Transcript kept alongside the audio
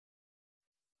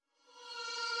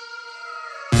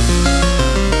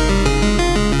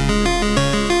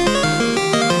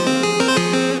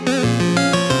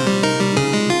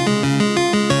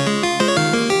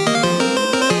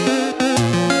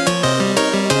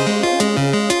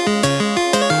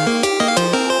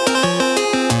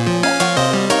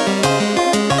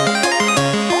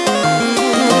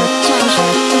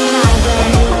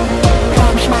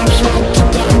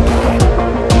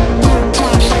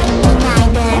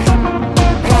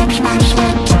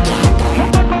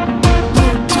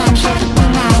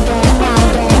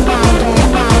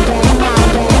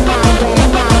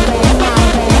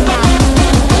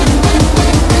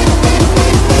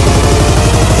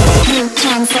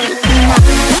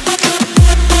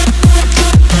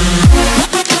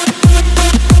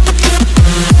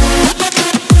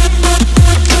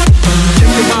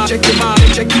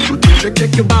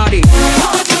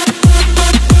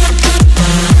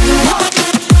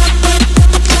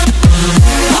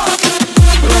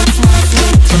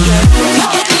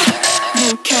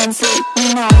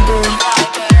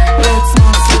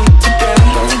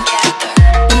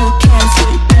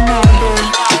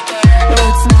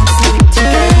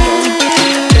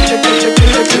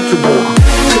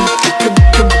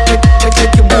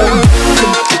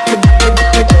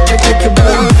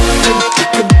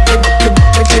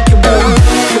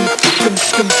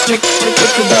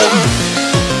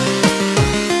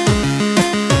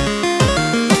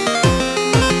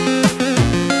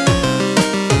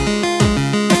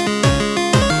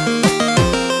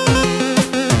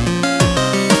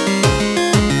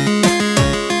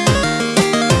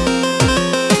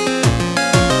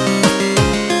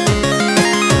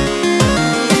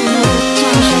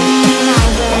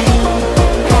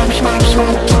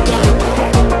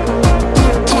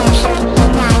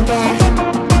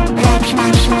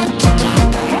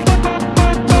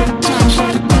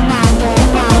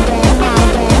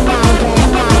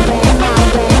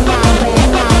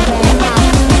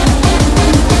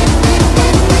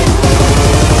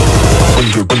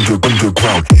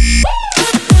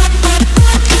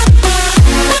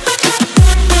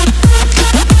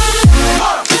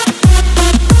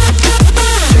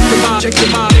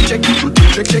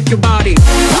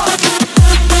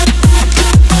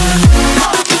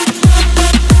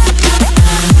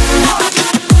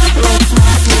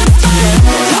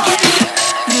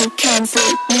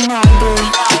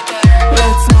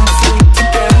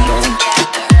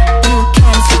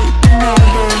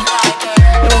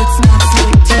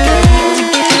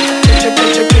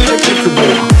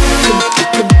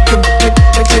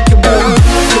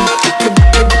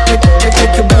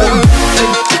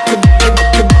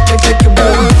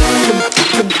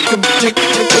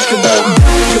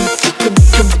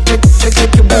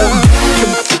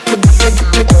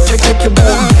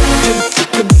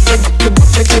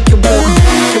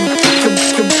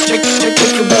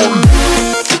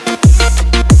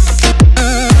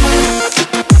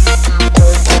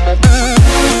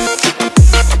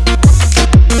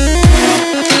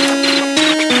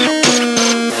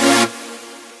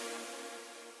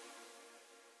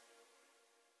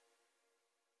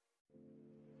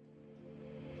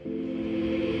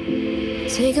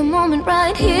Take a moment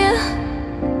right here,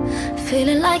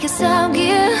 feeling like it's out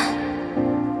gear.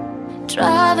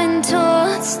 Driving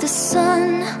towards the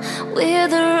sun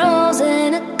with a rose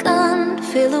and a gun.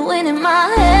 Feel the wind in my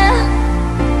hair,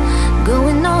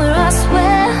 going nowhere I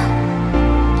swear.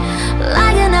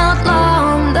 Like an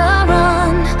outlaw on the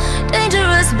run,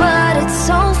 dangerous but it's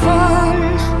so fun.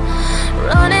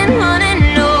 Running,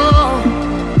 running, no,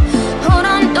 hold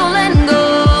on, don't let go.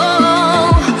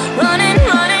 Running,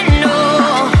 running, no,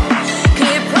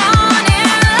 keep running.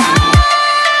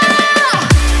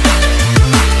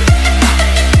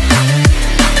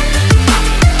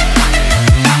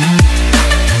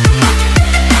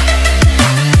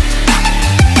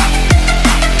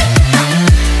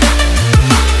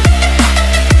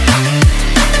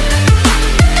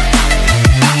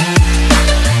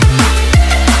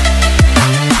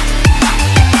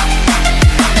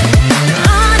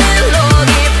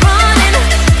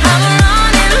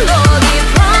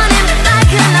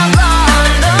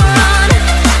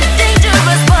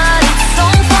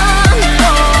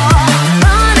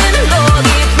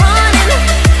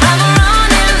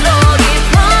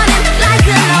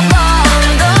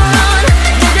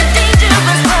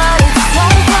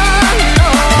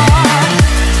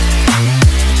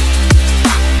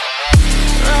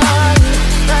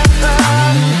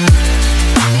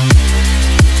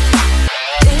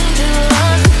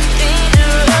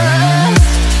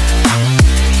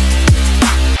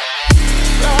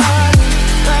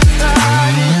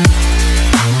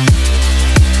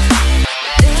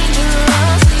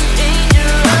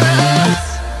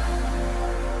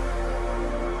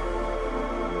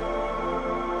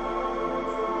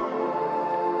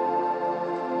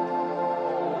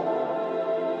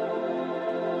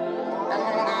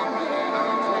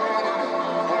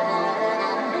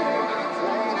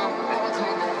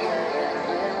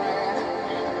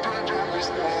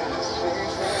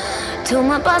 Told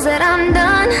my boss that I'm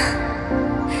done.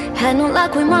 Had no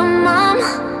luck with my mom.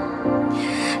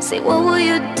 Say, what will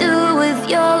you do with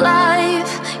your life?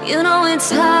 You know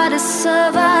it's hard to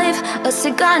survive. A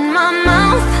cigar in my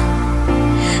mouth,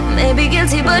 maybe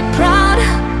guilty but proud.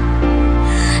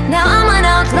 Now I'm an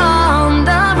outlaw on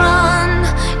the run,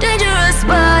 dangerous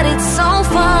but it's so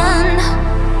fun.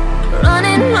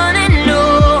 Running, running, no,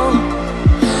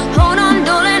 hold on,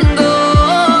 don't let go.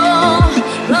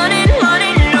 Running,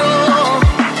 running, no,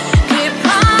 keep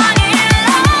running.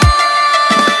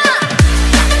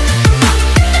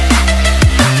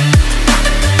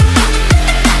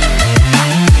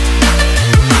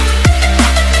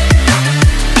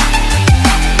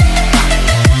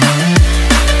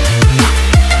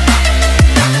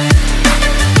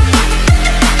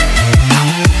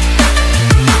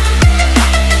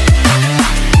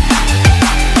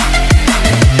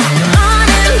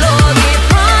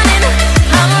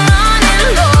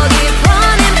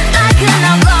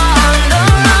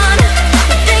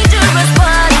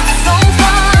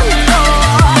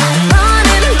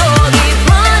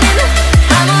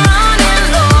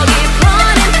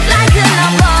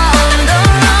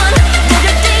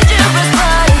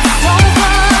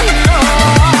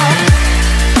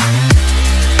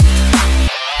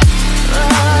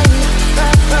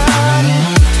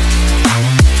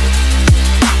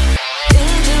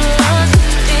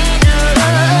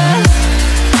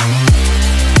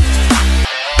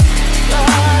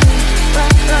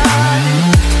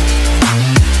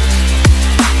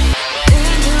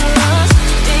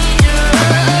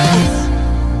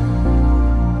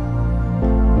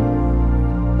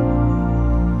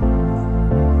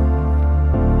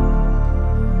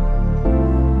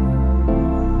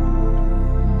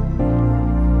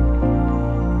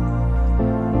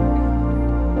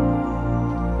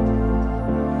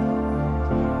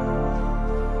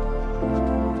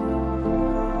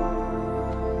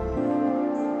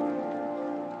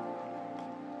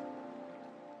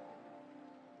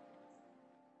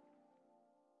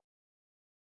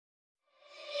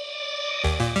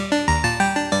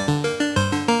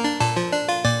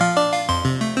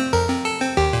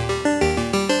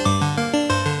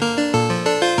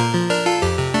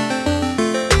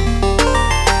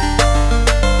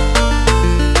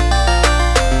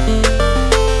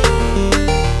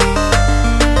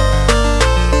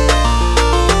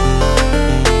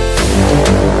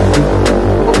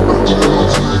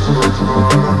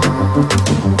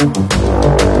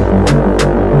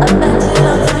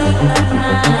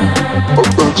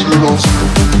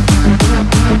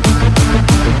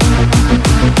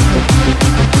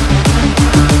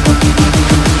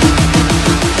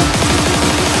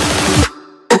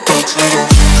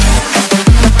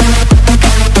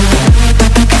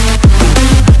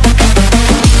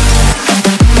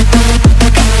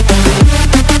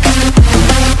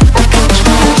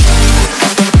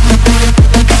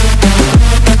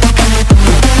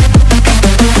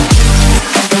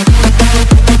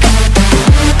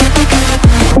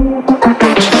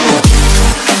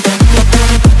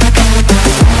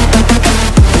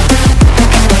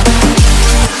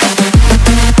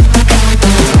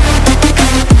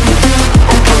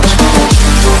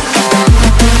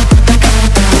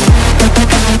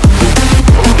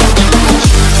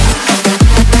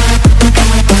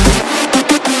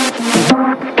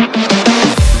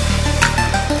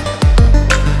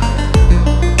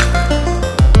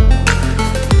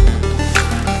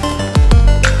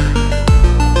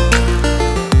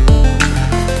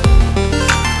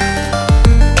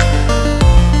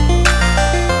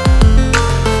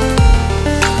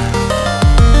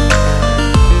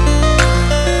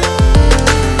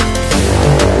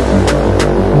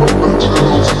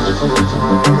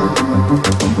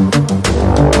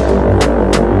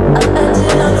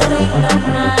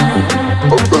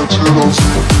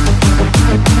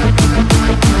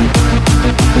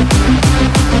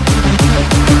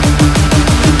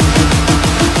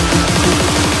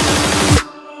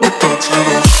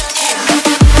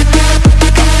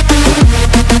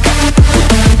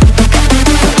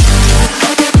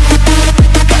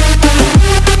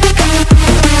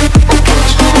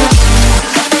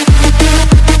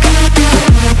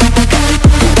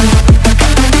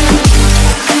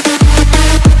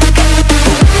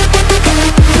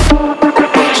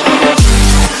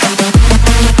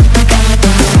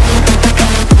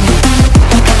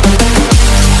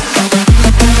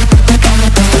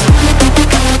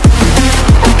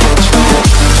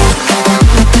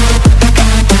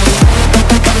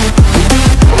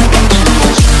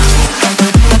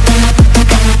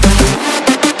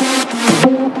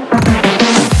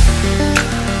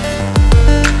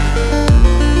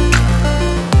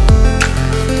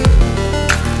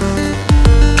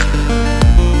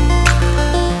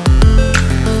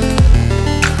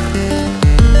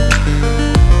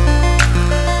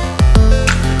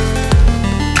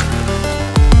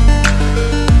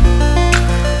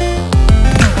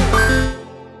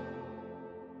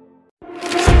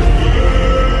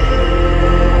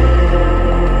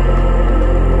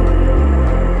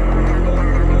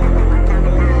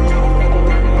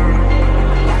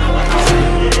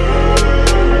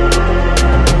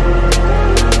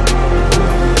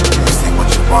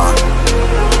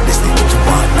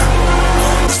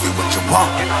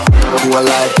 to a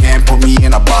life, can't put me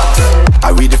in a box.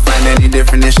 I redefine any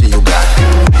definition you got.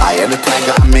 I am the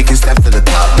tiger, I'm making steps to the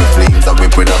top. The flames, I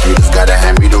whip it up, you just gotta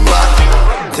hand me the rock.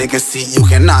 Take a seat, you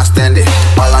cannot stand it.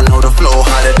 All I know, the flow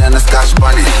harder than a Scotch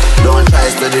bunny. Don't try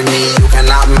study me, you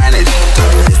cannot manage.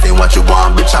 This ain't what you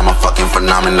want, bitch, I'm a fucking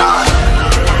phenomenon.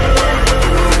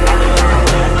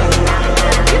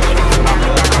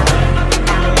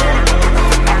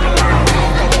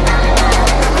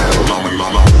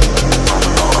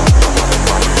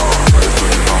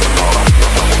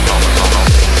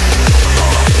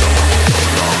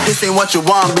 This ain't what you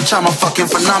want, bitch, I'm a fucking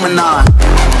phenomenon.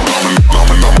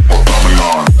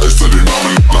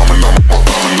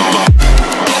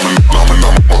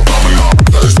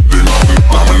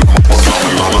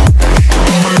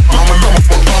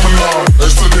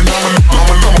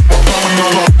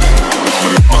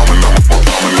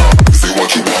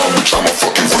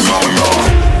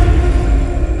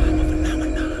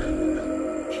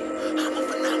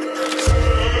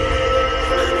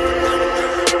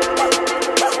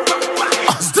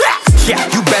 Yeah,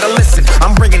 you better listen.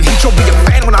 I'm bringing heat, you'll be a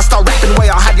fan when I start rapping. Way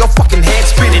I'll have your fucking head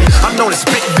spinning. I'm known as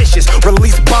spit vicious,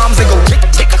 release bombs and go tick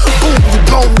tick. Boom, you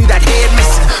blown me that head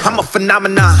missing. I'm a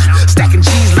phenomenon, stacking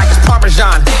cheese like it's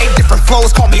Parmesan. 8 different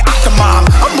flows, call me Octomom.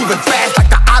 I'm moving fast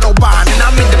like the Autobahn, and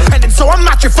I'm independent, so I'm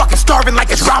not your fucking starving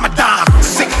like it's Ramadan.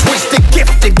 Sick, twisted,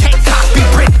 gifted, can't copy,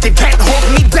 printed, can't hold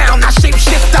me down. I shape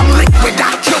shift, I'm liquid.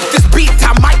 I killed this beat,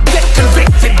 I might get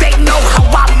convicted. They know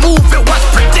how I move, it was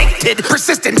predicted.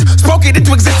 Persistent, spoke it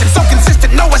into existence, so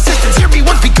consistent, no assistance. Hear me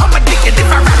once, become addicted. If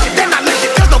I rap it, then I live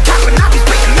it. There's no cap when I be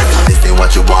spitting this. This ain't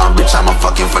what you want, bitch, I'm a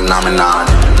fucking phenomenon.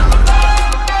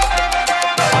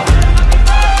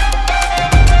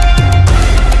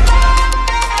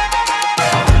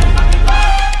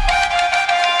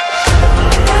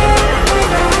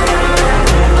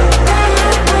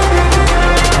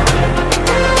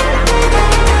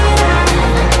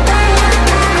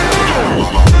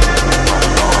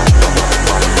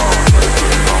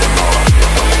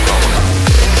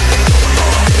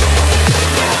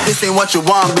 This ain't what you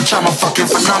want, bitch, I'm a fucking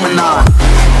phenomenon.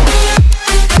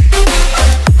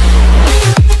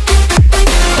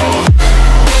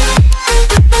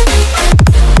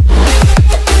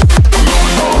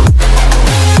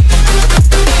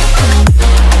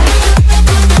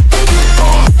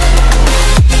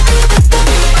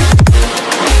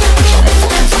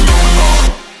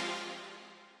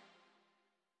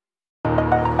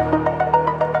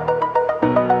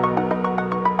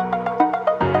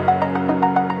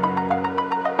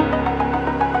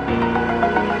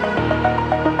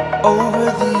 Over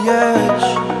the edge,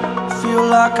 feel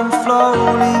like I'm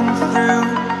floating through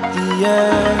the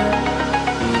air.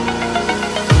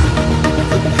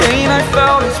 The pain I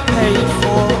felt is paid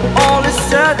for, all is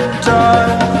said and done.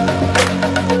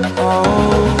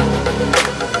 Oh,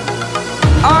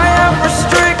 I am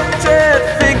restricted,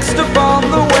 fixed upon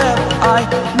the web. I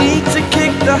need to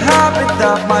kick the habit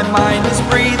that my mind is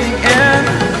breathing in.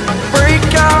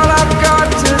 Break out, I've got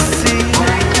to see.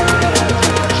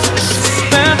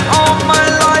 My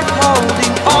life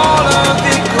holding all of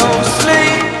it closely.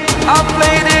 I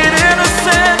played it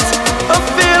innocent, a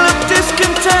feel of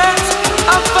discontent.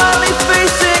 I'm finally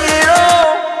facing it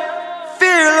all,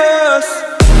 fearless.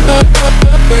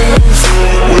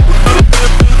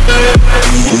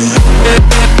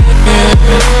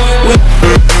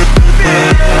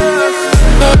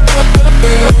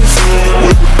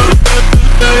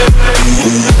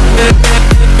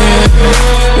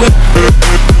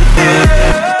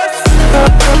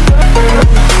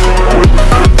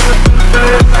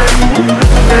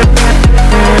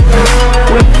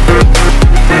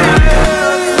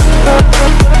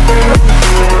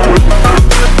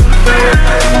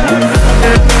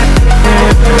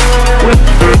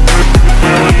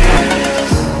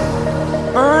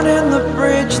 Burning the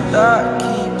bridge that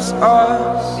keeps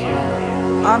us.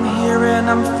 I'm here and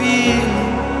I'm feeling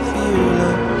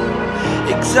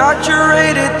fearless.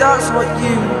 Exaggerated, that's what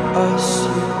you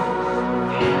assume.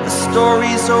 The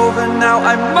story's over now,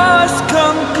 I must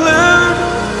conclude.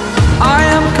 I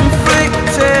am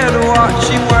conflicted,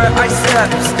 watching where I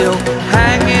step still,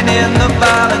 hanging in the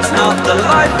balance. Not the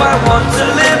life I want to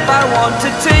live, I want to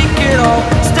take it all.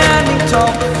 Standing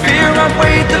tall, fear I've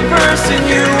weighed the person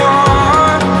you are.